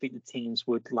I don't think the teams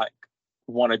would like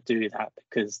want to do that,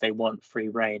 because they want free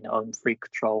reign on free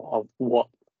control of what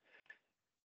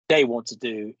they want to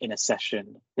do in a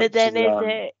session. But then is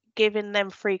it giving them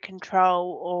free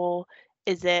control, or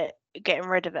is it getting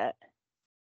rid of it?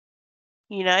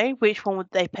 Which one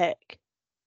would they pick?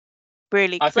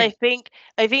 Really, because I think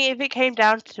if it came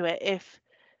down to it, if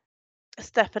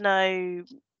Stefano,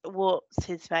 what's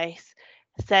his face,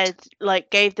 said like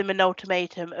gave them an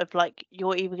ultimatum of like,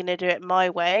 you're either gonna do it my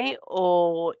way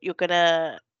or you're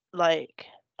gonna like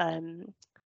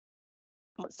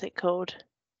what's it called,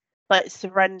 like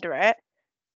surrender it,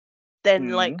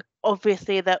 then like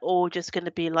obviously they're all just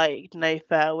gonna be like, no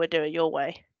fair, we'll do it your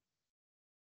way.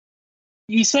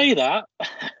 You say that.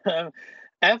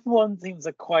 F1 teams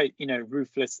are quite,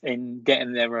 ruthless in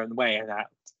getting their own way, and that,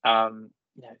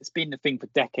 it's been the thing for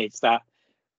decades that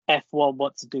F1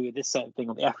 wants to do this certain thing,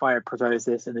 or the FIA propose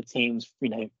this, and the teams,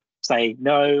 say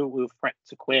no, we'll threat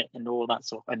to quit and all that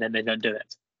sort, and then they don't do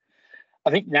it.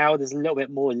 I think now there's a little bit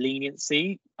more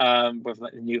leniency with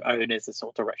like the new owners, the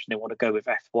sort of direction they want to go with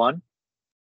F1.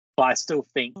 But I still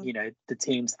think, the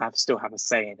teams still have a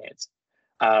say in it.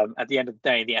 At the end of the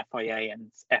day, the FIA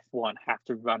and F1 have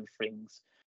to run things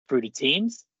through the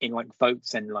teams in like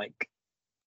votes and like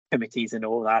committees and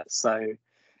all that. So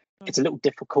it's a little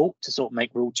difficult to sort of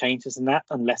make rule changes in that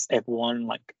unless everyone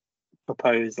like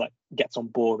gets on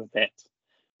board with it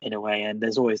in a way. And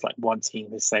there's always like one team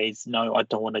that says, no, I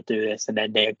don't want to do this. And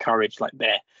then they encourage like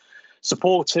their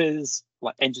supporters,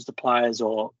 like engine suppliers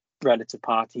or relative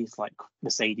parties like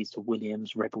Mercedes to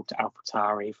Williams, Red Bull to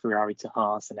AlphaTauri, Ferrari to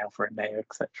Haas, and Alfa Romeo,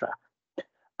 etc.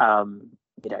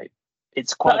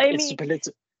 It's quite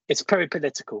It's very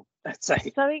political, I'd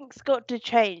say. Something's got to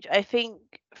change. I think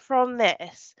from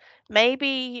this,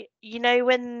 maybe,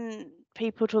 when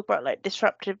people talk about like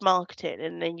disruptive marketing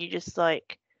and then you just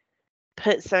like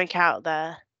put something out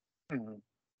there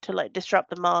to like disrupt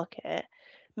the market,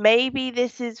 maybe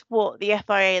this is what the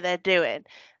FIA they're doing.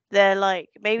 They're like,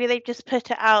 maybe they've just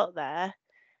put it out there,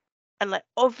 and like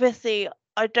obviously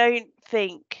I don't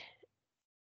think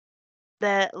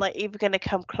they're like even going to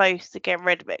come close to getting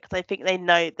rid of it, because I think they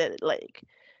know that like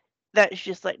that's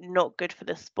just like not good for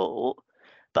the sport.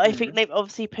 But I think they've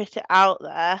obviously put it out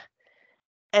there,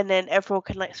 and then everyone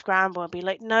can like scramble and be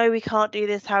like, no, we can't do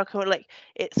this, how can we, like,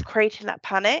 it's creating that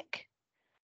panic,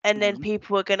 and then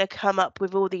people are going to come up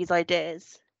with all these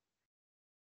ideas,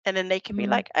 and then they can be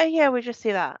like, oh yeah, we'll just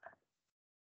do that.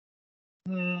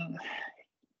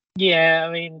 Yeah,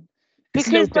 I mean, it's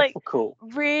because like difficult.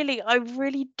 Really, I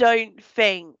really don't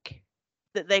think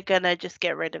that they're gonna just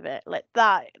get rid of it like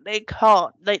that. They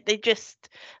can't, like,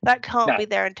 that can't be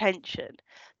their intention.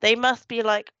 They must be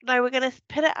like, no, we're gonna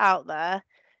put it out there,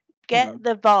 get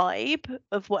the vibe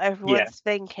of what everyone's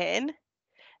thinking,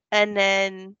 and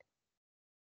then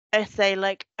I say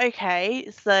like,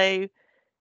 okay, so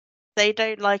they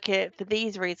don't like it for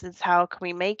these reasons, how can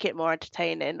we make it more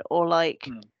entertaining? Or like,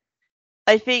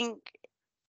 I think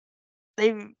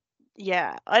I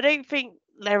don't think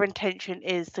their intention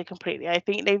is to completely. I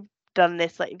think they've done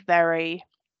this like very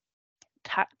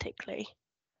tactically.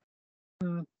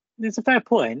 It's a fair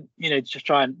point, just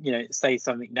try and say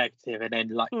something negative and then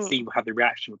like see how the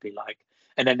reaction would be like,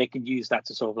 and then they can use that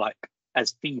to sort of like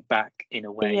as feedback in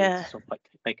a way to sort of like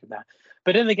make that.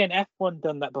 But then again, F1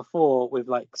 done that before with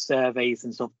like surveys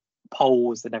and sort of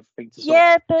polls and everything to sort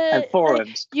of, and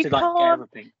forums to like get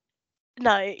everything.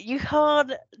 No, you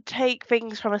can't take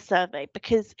things from a survey,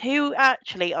 because who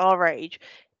actually our age,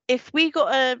 if we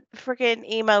got a friggin'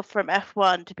 email from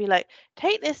F1 to be like,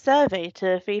 take this survey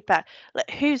to feedback,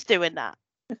 like, who's doing that?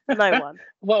 No one.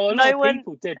 Well, a lot of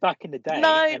people did back in the day,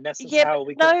 and that's how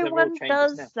we got the real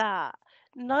changes now.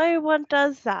 No one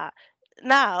does that.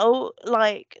 Now,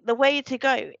 like, the way to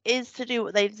go is to do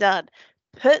what they've done.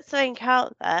 Put something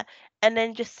out there and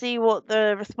then just see what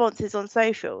the response is on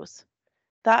socials.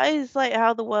 That is like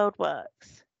how the world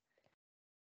works.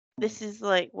 This is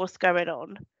like what's going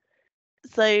on.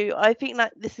 So I think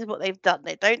that this is what they've done.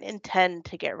 They don't intend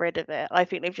to get rid of it. I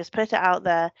think they've just put it out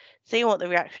there, seeing what the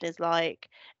reaction is like,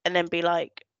 and then be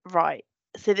like, right,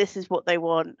 so this is what they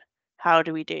want. How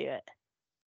do we do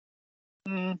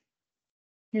it?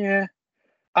 Yeah.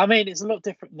 I mean, it's a lot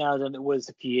different now than it was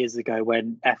a few years ago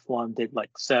when F1 did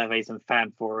like surveys and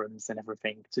fan forums and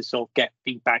everything to sort of get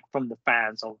feedback from the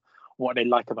fans on what they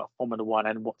like about Formula One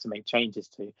and what to make changes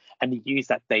to. And you use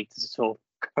that data to sort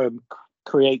of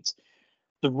create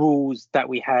the rules that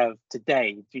we have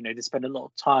today. They spend a lot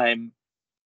of time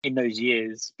in those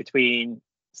years between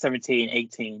 17,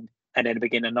 18, and then the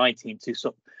beginning of 19 to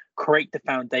sort of create the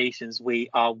foundations we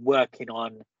are working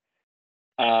on,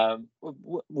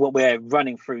 what we're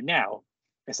running through now,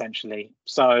 essentially.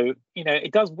 So,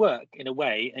 it does work in a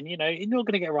way, and, you're not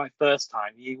going to get it right first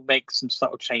time. You make some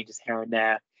subtle changes here and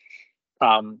there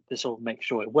to sort of make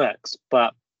sure it works.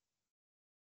 But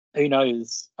who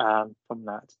knows from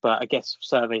that? But I guess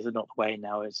surveys are not the way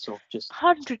now. It's sort of just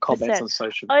 100%. comments on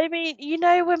social. I mean,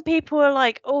 when people are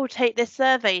like, oh, take this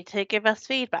survey to give us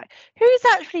feedback, who's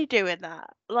actually doing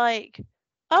that? Like,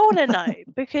 I want to know,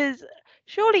 because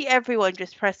surely everyone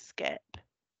just press skip.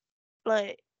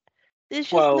 Like, it's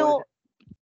just not.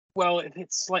 Well, if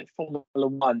it's like Formula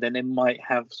One, then it might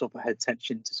have sort of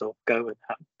attention to sort of go with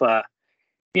that. But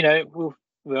we'll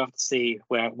have to see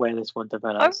where this one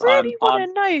develops. I really want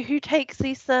to know who takes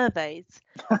these surveys,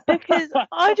 because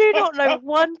I do not know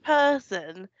one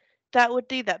person that would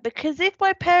do that. Because if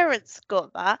my parents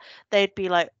got that, they'd be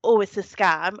like, oh, it's a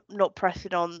scam, not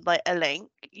pressing on like a link,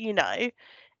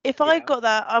 If I got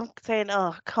that, I'm saying,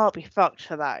 oh, I can't be fucked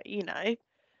for that, I'm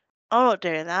not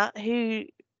doing that.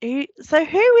 So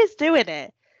who is doing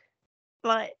it?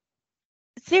 Like,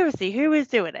 seriously, who is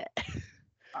doing it?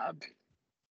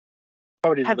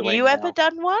 Have you ever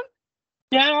done one?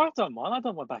 Yeah, I've done one. I've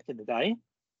done one back in the day.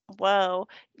 Well,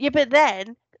 yeah, but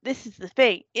then this is the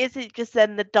thing: is it just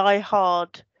then the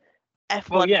die-hard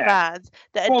F1 fans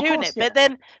that are doing it? But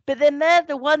then they're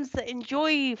the ones that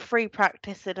enjoy free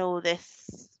practice and all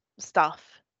this stuff.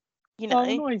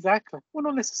 Well, not exactly. Well,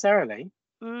 not necessarily.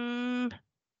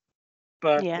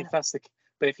 But if that's the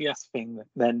thing,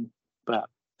 then if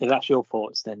that's your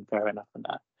thoughts, then fair enough on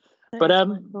that. But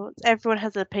everyone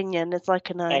has an opinion. It's like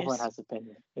a nose. Everyone has an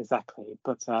opinion, exactly.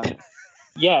 But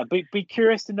Yeah, be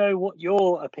curious to know what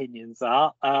your opinions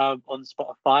are. On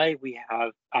Spotify, we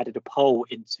have added a poll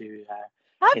into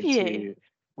Have you?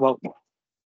 well,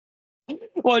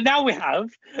 now we have.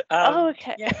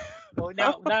 Okay. Yeah. Well,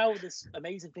 now this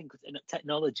amazing thing with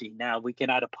technology. Now we can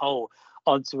add a poll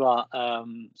onto our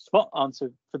for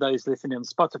those listening on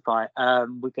Spotify.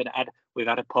 We've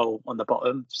had a poll on the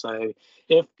bottom. So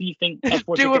if you think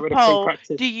everyone should get rid of free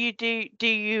practice, do you do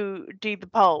the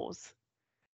polls?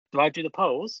 do I do the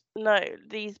polls? No,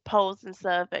 these polls and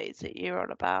surveys that you're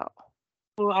on about.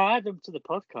 Well, I add them to the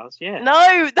podcast. Yeah.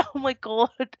 No, oh my god,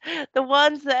 the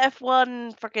ones that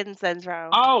F1 freaking sends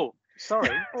round. Oh, sorry.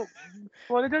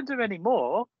 Well, they don't do any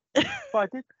more. But I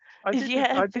did. I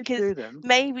did do them.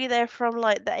 Maybe they're from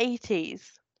like the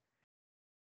 80s.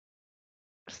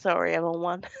 Sorry, I'm on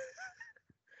one.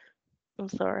 I'm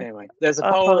sorry. Anyway, there's a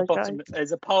poll at the bottom.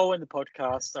 There's a poll in the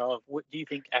podcast of what do you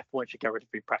think F1 should get rid of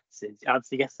free practices?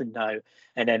 Answer yes and no,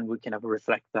 and then we can have a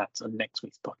reflect that on next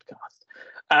week's podcast.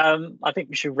 I think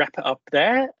we should wrap it up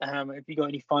there. Have you got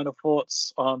any final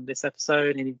thoughts on this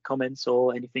episode? Any comments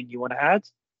or anything you want to add?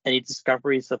 Any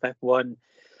discoveries of F1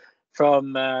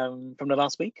 from the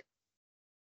last week?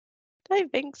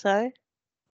 Don't think so.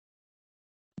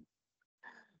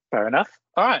 Fair enough.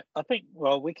 All right. I think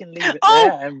we can leave it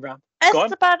there and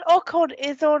Esteban Ocon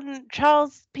is on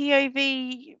Charles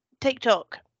POV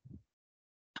TikTok,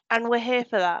 and we're here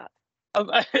for that.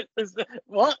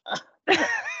 What?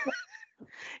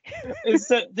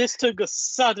 This took a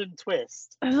sudden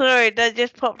twist. Sorry, that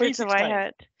just popped into my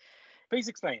head. Please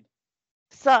explain.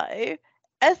 So,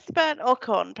 Esteban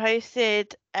Ocon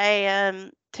posted a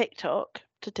TikTok,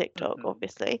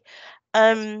 obviously,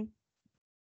 of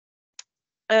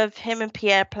him and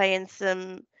Pierre playing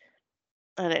some,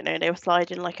 I don't know, they were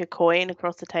sliding like a coin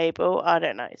across the table. I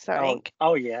don't know, something.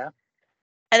 Oh yeah.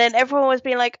 And then everyone was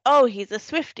being like, oh, he's a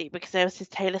Swiftie, because there was his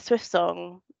Taylor Swift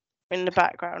song in the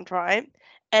background, right?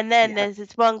 And then there's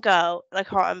this one girl, I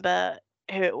can't remember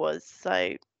who it was,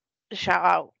 so shout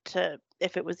out to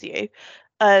if it was you,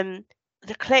 that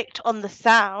clicked on the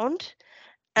sound,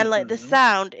 and like the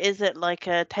sound isn't like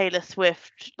a Taylor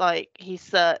Swift, like he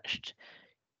searched,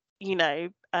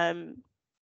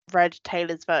 read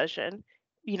Taylor's version,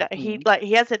 he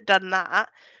hasn't done that,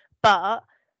 but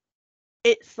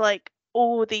it's like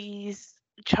all these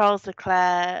Charles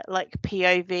Leclerc like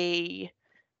POV,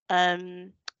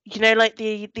 like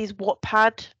these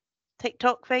Wattpad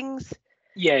TikTok things,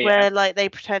 where like they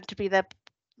pretend to be their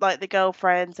like the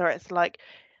girlfriends, or it's like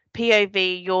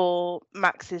POV your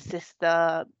Max's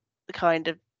sister kind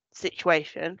of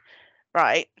situation,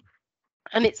 right?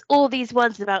 And it's all these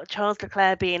ones about Charles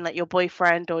Leclerc being like your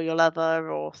boyfriend or your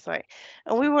lover or something.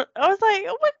 And I was like,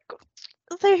 oh my god.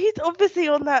 So he's obviously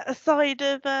on that side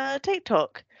of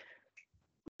TikTok.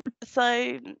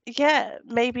 So yeah,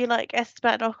 maybe like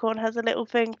Esteban Ocon has a little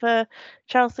thing for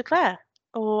Charles Leclerc,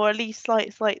 or at least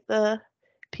like the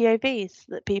POVs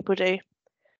that people do.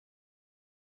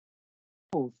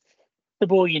 Oh, the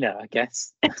more you know, I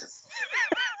guess.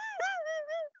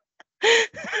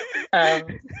 I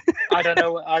don't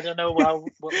know what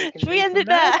we can. Should we end it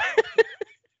there?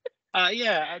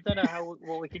 Yeah, I don't know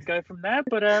what we can go from there,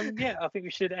 but I think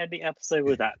we should end the episode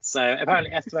with that. So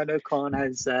apparently Esteban Ocon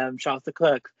has Charles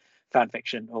Leclerc fan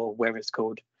fiction, or whatever it's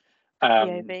called.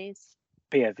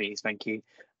 POVs, thank you.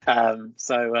 But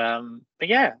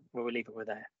yeah, we'll leave it with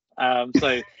there.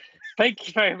 So thank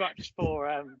you very much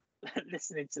for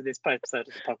listening to this episode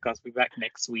of the podcast. We'll be back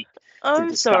next week.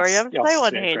 I'm sorry, I'm so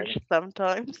unhinged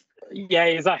sometimes. Yeah,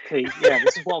 exactly. Yeah,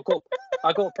 this is what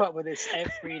I got to put up with this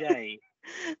every day.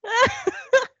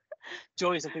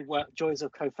 Joys of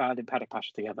co-founding Paddock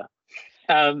Passion together.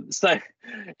 So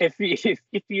if you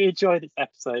enjoyed this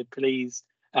episode, please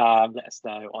let us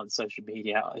know on social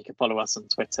media. You can follow us on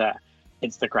Twitter,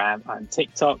 Instagram and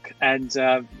TikTok, and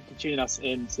you can tune us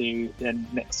into the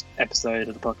next episode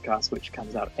of the podcast, which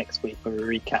comes out next week, where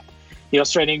we recap the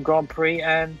Australian Grand Prix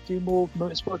and do more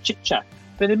motorsport chit chat.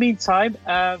 But in the meantime,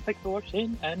 thanks for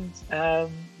watching, and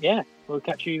we'll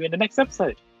catch you in the next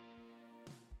episode.